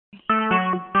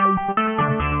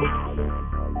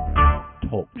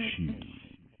Talk shoes.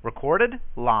 Recorded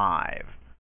live.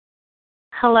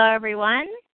 Hello, everyone.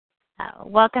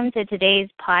 Welcome to today's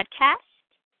podcast,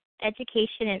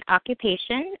 Education and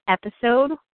Occupation,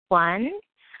 Episode 1.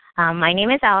 My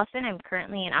name is Allison. I'm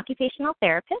currently an occupational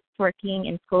therapist working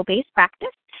in school-based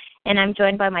practice, and I'm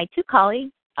joined by my two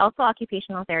colleagues, also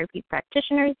occupational therapy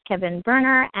practitioners, Kevin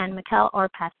Berner and Mikkel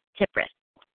Orpas-Tipris.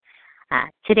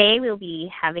 Today, we'll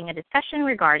be having a discussion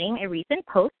regarding a recent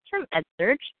post from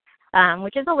EdSurge,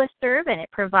 which is a listserv, and it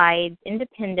provides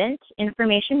independent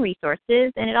information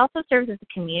resources, and it also serves as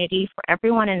a community for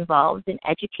everyone involved in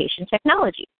education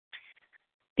technology.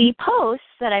 The post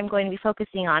that I'm going to be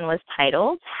focusing on was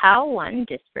titled, How One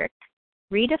District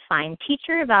Redefined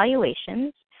Teacher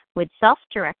Evaluations with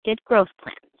Self-Directed Growth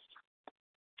Plans.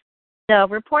 The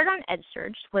report on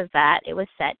EdSurge was that it was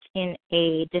set in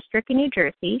a district in New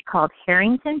Jersey called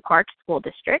Harrington Park School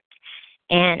District.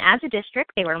 And as a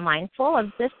district, they were mindful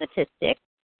of the statistic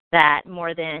that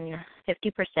more than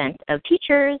 50% of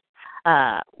teachers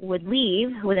would leave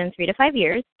within 3 to 5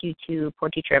 years due to poor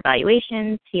teacher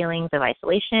evaluations, feelings of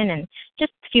isolation, and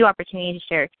just few opportunities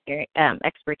to share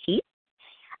expertise.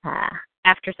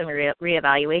 After some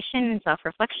reevaluation and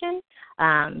self-reflection,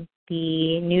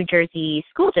 the New Jersey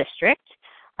School District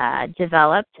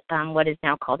developed what is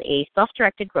now called a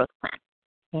self-directed growth plan.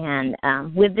 And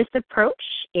with this approach,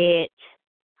 it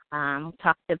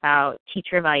talked about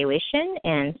teacher evaluation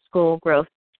and school growth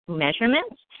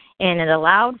measurements, and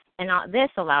this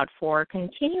allowed for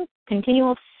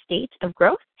continual state of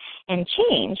growth and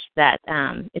change that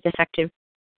is effective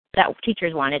that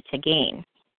teachers wanted to gain.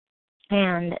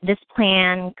 And this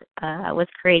plan was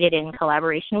created in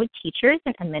collaboration with teachers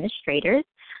and administrators,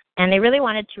 and they really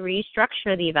wanted to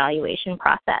restructure the evaluation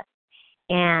process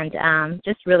and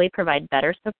just really provide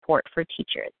better support for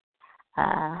teachers.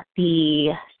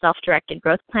 The self-directed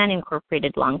growth plan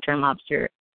incorporated long-term observation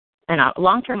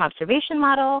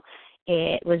model.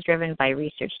 It was driven by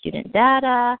research student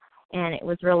data, and it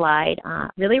was relied on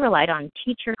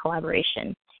teacher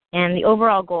collaboration. And the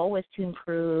overall goal was to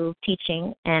improve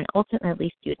teaching and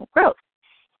ultimately student growth.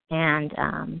 And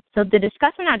so the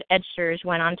discussion at EdSurge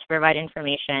went on to provide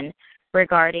information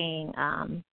regarding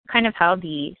kind of how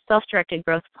the self-directed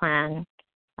growth plan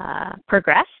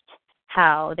progressed,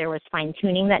 how there was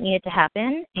fine-tuning that needed to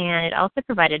happen, and it also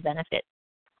provided benefits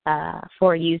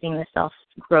for using the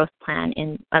self-growth plan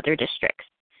in other districts.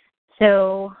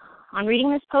 So on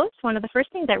reading this post, one of the first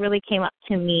things that really came up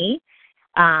to me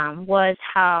was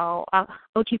how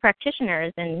OT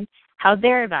practitioners and how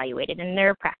they're evaluated in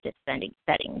their practice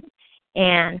settings.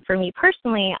 And for me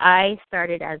personally, I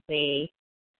started as a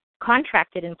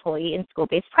contracted employee in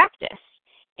school-based practice,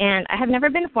 and I have never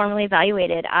been formally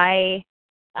evaluated.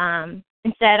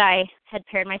 Instead, I had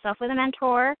paired myself with a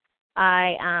mentor.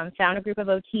 I found a group of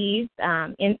OTs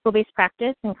in school-based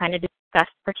practice and kind of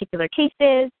discussed particular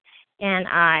cases, and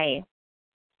I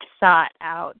sought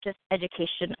out just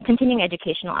continuing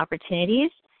educational opportunities.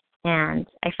 And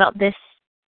I felt this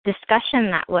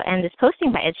discussion and this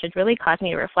posting by EdSurge really caused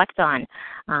me to reflect on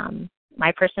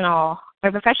my professional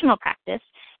practice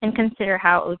and consider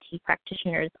how OT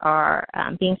practitioners are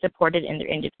being supported in their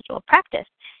individual practice.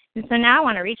 And so now I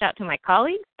want to reach out to my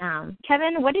colleagues.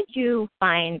 Kevin, what did you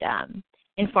find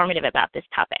informative about this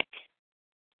topic?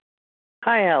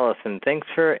 Hi, Allison. Thanks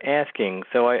for asking.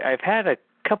 So I've had a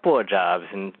couple of jobs,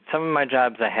 and some of my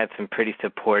jobs I had some pretty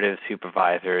supportive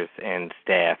supervisors and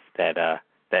staff that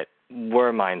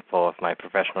were mindful of my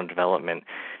professional development.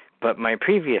 But my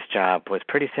previous job was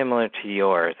pretty similar to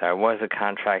yours. I was a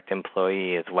contract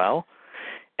employee as well,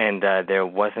 and there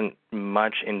wasn't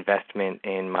much investment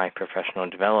in my professional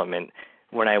development.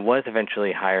 When I was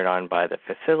eventually hired on by the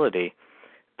facility,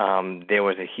 there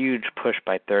was a huge push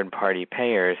by third-party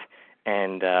payers,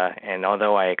 and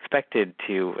although I expected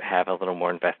to have a little more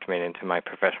investment into my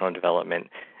professional development,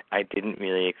 I didn't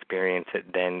really experience it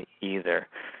then either.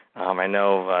 I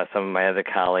know some of my other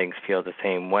colleagues feel the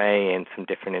same way in some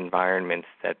different environments,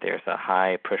 that there's a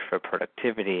high push for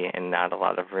productivity and not a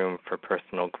lot of room for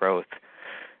personal growth.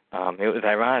 It was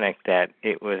ironic that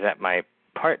it was at my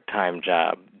part-time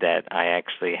job that I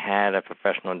actually had a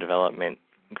professional development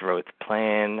growth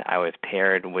plan. I was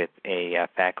paired with a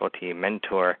faculty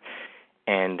mentor,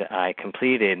 and I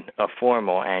completed a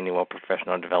formal annual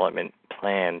professional development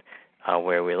plan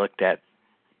where we looked at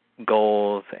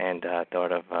goals and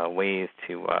thought of ways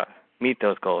to meet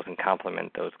those goals and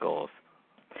complement those goals.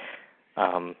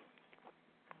 I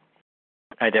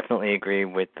definitely agree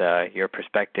with your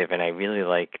perspective, and I really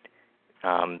liked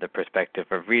the perspective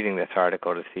of reading this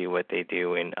article to see what they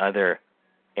do in other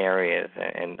areas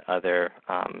and other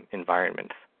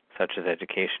environments. such as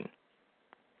education.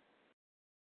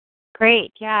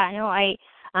 Great. Yeah. No, I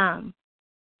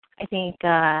think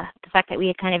the fact that we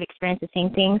had kind of experienced the same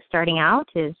thing starting out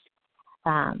is,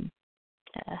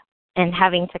 and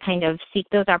having to kind of seek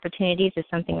those opportunities is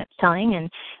something that's telling,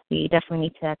 and we definitely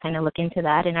need to kind of look into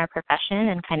that in our profession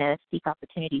and kind of seek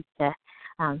opportunities to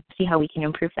see how we can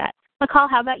improve that. McCall,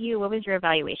 how about you? What was your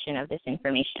evaluation of this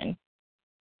information?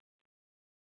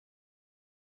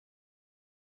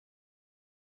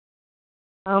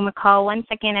 Oh, McCall, 1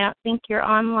 second. I don't think you're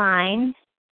online.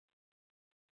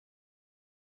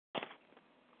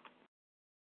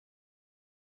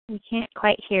 We can't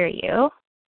quite hear you.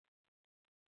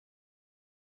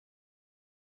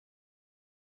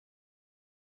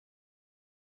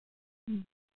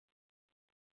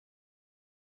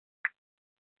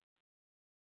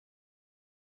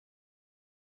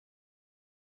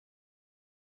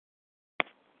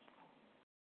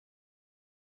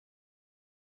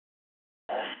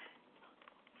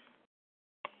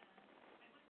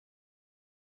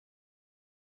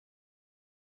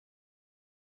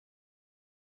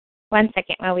 One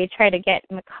second while we try to get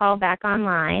McCall back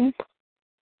online.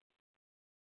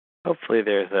 Hopefully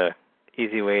there's a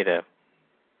easy way to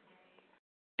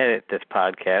edit this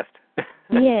podcast.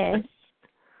 Yes.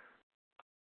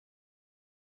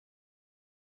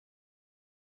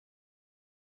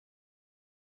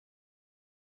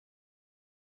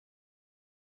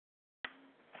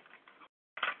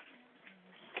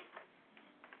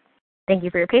 Thank you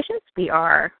for your patience. We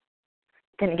are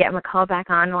going to get McCall back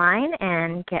online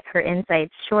and get her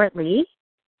insights shortly.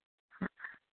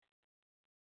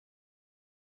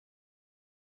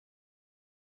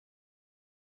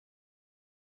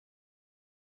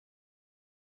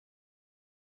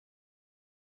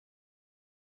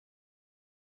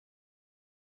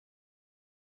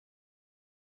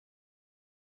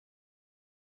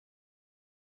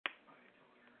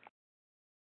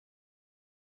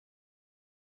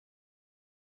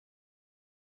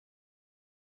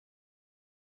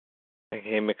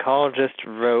 Okay, McCall just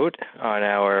wrote on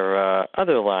our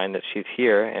other line that she's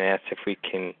here and asked if we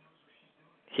can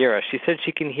hear us. She said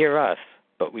she can hear us,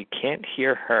 but we can't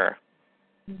hear her.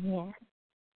 Yeah.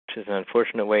 Which is an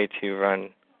unfortunate way to run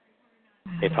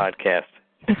a podcast.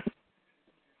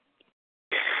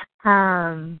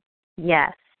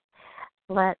 Yes.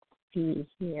 Let's see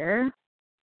here.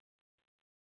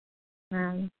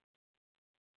 So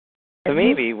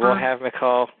maybe we'll have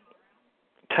McCall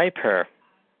type her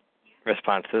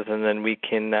responses, and then we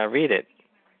can read it.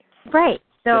 Right.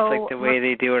 So just like the way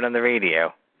they do it on the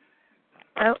radio.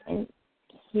 Oh, and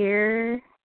here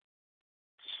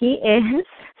she is.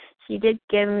 She did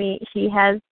give me. She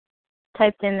has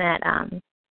typed in that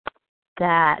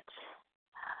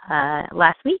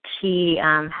last week she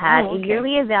had a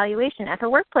yearly evaluation at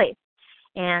her workplace,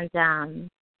 and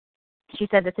she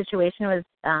said the situation was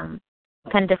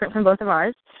kind of different from both of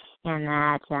ours, and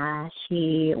that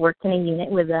she worked in a unit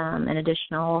with an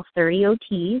additional 30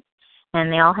 OTs,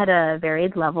 and they all had a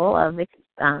varied level of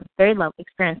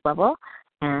experience level,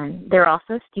 and they're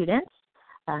also students.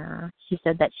 She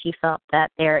said that she felt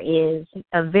that there is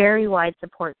a very wide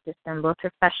support system, both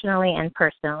professionally and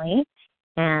personally,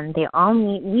 and they all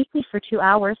meet weekly for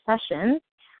 2-hour sessions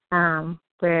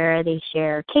where they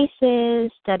share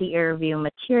cases, study or review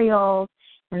materials,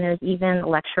 and there's even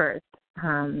lecturers.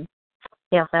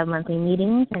 They also have monthly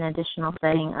meetings and additional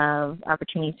setting of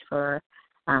opportunities for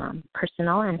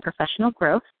personal and professional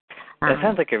growth. That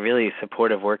sounds like a really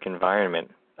supportive work environment.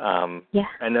 Yeah.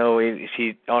 I know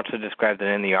she also described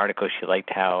that in the article she liked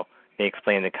how they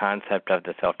explained the concept of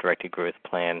the self-directed growth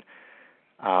plan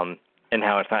and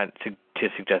how it's not to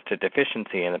suggest a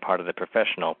deficiency in the part of the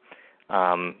professional.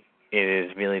 It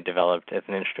is really developed as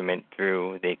an instrument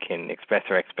through they can express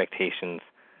their expectations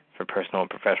for personal and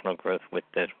professional growth with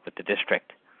the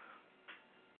district.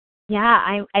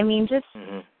 Yeah, I mean,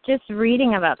 just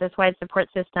reading about this wide support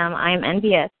system, I'm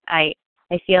envious. I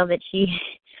feel that she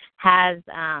has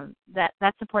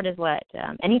that support is what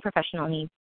any professional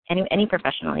needs. Any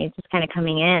professional needs, just kind of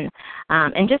coming in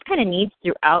and just kind of needs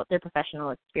throughout their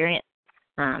professional experience.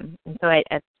 And so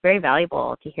it's very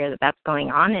valuable to hear that that's going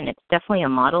on, and it's definitely a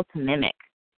model to mimic.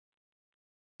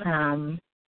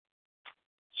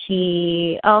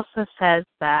 She also says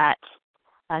that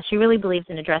she really believes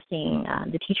in addressing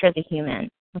the teacher as a human,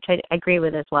 which I agree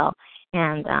with as well,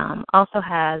 and also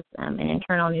has an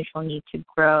internal neutral need to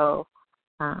grow,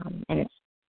 and it's,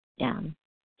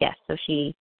 yes, so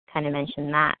she kind of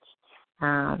mentioned that.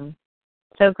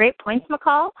 So great points,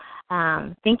 McCall.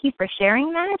 Thank you for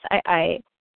sharing that. I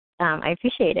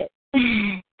appreciate it.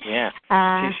 Yeah,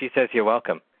 she says you're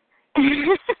welcome.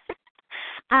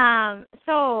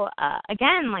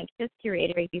 Again, like just to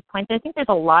reiterate these points, I think there's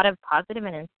a lot of positive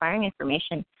and inspiring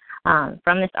information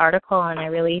from this article, and I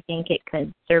really think it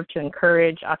could serve to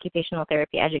encourage occupational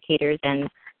therapy educators and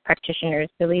practitioners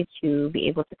really to be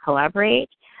able to collaborate.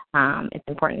 It's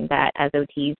important that as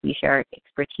OTs we share our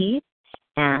expertise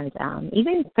and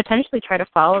even potentially try to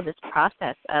follow this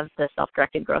process of the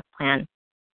self-directed growth plan.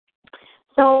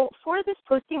 So for this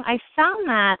posting, I found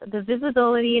that the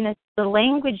visibility and the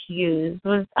language used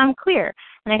was clear,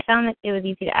 and I found that it was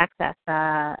easy to access.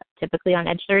 Typically on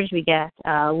EdSurge, we get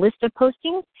a list of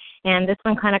postings, and this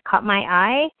one kind of caught my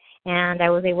eye, and I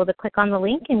was able to click on the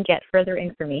link and get further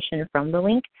information from the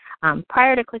link.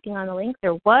 Prior to clicking on the link,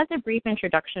 there was a brief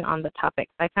introduction on the topic,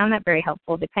 so I found that very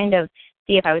helpful to kind of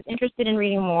see if I was interested in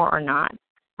reading more or not.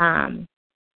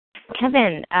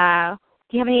 Kevin,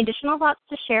 do you have any additional thoughts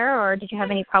to share, or did you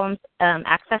have any problems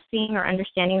accessing or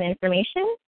understanding the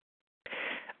information?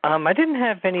 I didn't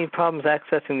have any problems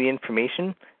accessing the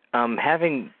information.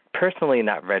 Having personally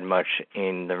not read much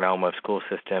in the realm of school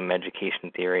system,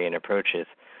 education theory, and approaches,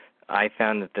 I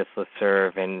found that this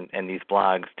listserv and these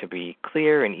blogs to be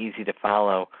clear and easy to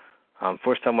follow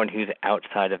for someone who's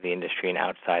outside of the industry and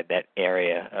outside that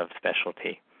area of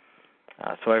specialty.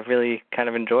 So I've really kind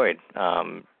of enjoyed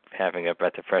having a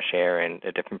breath of fresh air and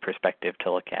a different perspective to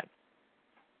look at.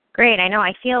 Great. I know.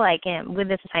 I feel like with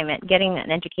this assignment, getting an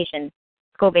education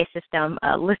school-based system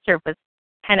listserv was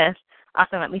kind of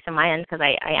awesome, at least on my end, because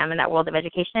I am in that world of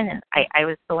education, and I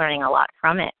was still learning a lot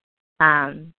from it.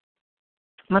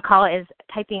 McCall is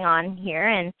typing on here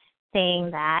and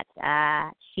saying that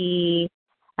she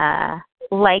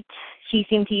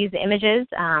seemed to use the images,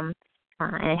 and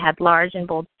it had large and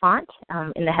bold font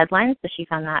in the headlines, so she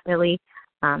found that really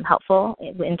helpful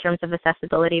in terms of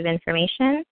accessibility of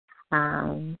information.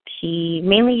 She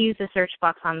mainly used the search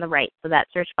box on the right, so that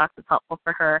search box was helpful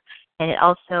for her, and it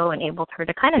also enabled her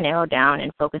to kind of narrow down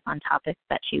and focus on topics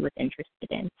that she was interested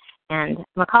in. And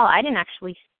McCall, I didn't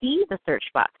actually see the search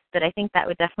box, but I think that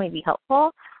would definitely be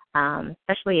helpful,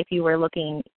 especially if you were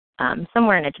looking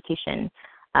somewhere in education,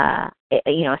 a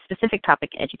specific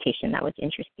topic in education that was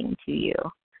interesting to you.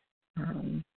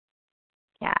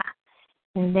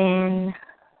 And then,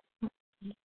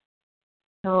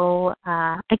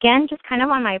 again, just kind of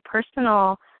on my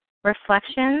personal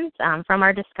reflections from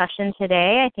our discussion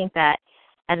today, I think that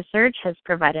EdSurge has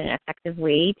provided an effective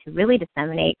way to really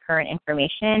disseminate current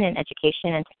information in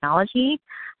education and technology.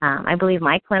 I believe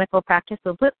my clinical practice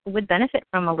would benefit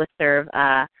from a listserv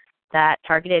that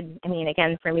targeted,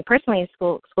 again, for me personally,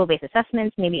 school-based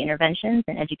assessments, maybe interventions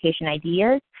and education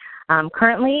ideas.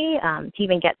 Currently, to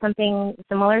even get something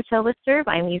similar to a listserv,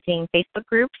 I'm using Facebook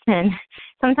groups, and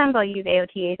sometimes I'll use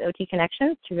AOTA's OT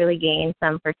Connections to really gain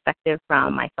some perspective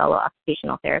from my fellow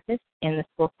occupational therapists in the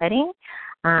school setting.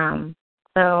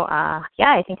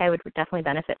 I think I would definitely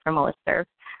benefit from a listserv.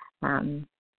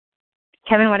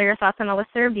 Kevin, what are your thoughts on a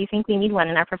listserv? Do you think we need one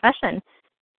in our profession?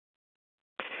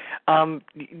 I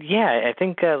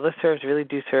think listservs really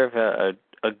do serve a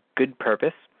good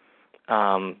purpose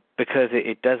because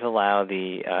it does allow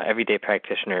the everyday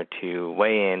practitioner to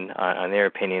weigh in on their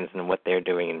opinions and what they're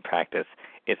doing in practice.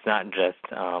 It's not just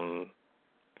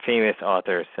famous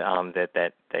authors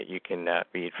that you can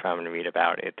read from and read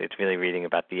about. It's really reading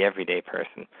about the everyday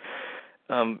person.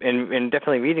 And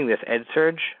definitely reading this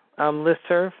EdSurge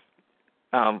listserv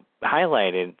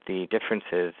highlighted the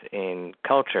differences in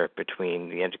culture between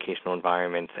the educational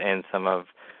environments and some of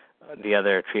the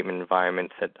other treatment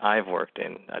environments that I've worked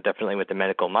in, definitely with the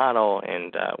medical model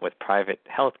and with private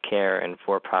health care and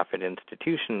for-profit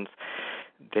institutions.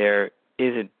 There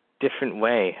is a different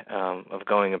way of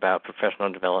going about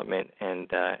professional development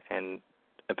and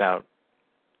about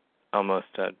almost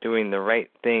doing the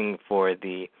right thing for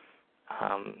the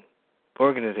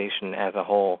organization as a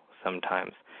whole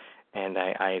sometimes. And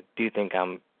I do think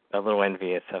I'm a little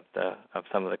envious of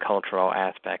some of the cultural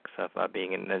aspects of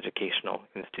being in an educational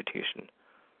institution.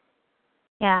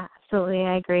 Yeah, absolutely,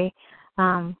 I agree.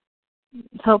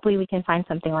 Hopefully we can find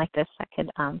something like this that could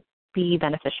be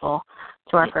beneficial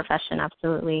to our profession,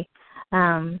 absolutely.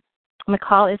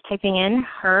 McCall is typing in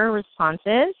her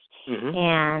responses,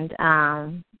 and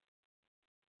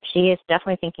she is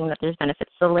definitely thinking that there's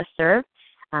benefits to the listserv.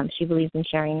 She believes in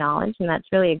sharing knowledge, and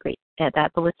that's really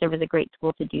that the listserv is a great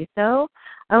tool to do so.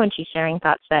 Oh, and she's sharing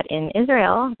thoughts that in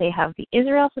Israel, they have the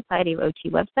Israel Society of OT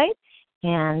website,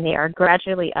 and they are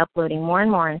gradually uploading more and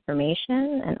more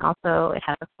information, and also it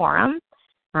has a forum.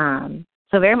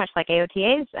 So very much like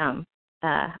AOTA's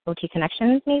OT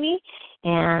Connections, maybe.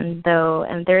 And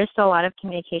there is still a lot of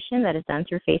communication that is done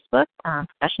through Facebook,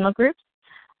 professional groups.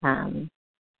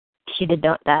 she did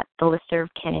note that the listserv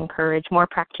can encourage more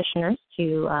practitioners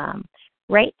to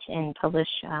write and publish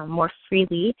more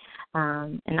freely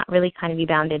and not really kind of be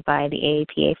bounded by the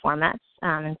AAPA formats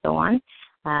and so on.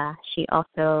 She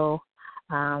also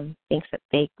thinks that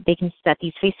that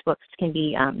these Facebooks can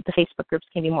be the Facebook groups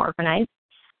can be more organized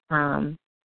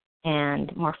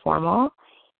and more formal,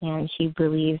 and she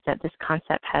believes that this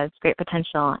concept has great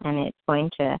potential, and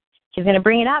she's going to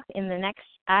bring it up in the next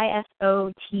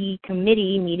ISOT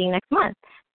committee meeting next month.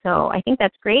 So I think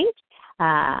that's great.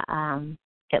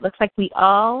 It looks like we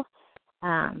all,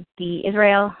 the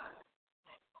Israel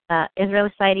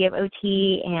Society of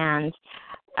OT and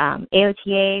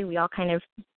AOTA, we all kind of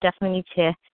definitely need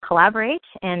to collaborate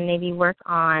and maybe work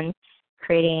on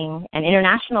creating an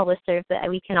international listserv that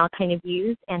we can all kind of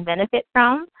use and benefit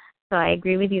from. So I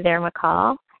agree with you there,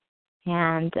 McCall.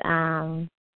 And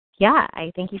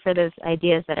I thank you for those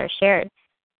ideas that are shared.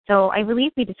 So I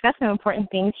believe we discussed some important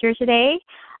things here today.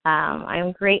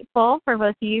 I'm grateful for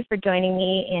both of you for joining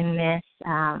me in this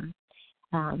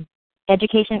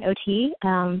Education OT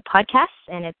podcast,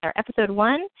 and it's our episode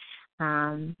 1.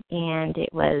 And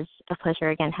it was a pleasure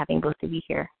again having both of you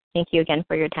here. Thank you again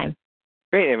for your time.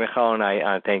 Great, and Michal and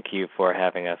I thank you for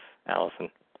having us, Allison.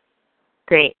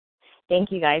 Great. Thank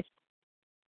you, guys.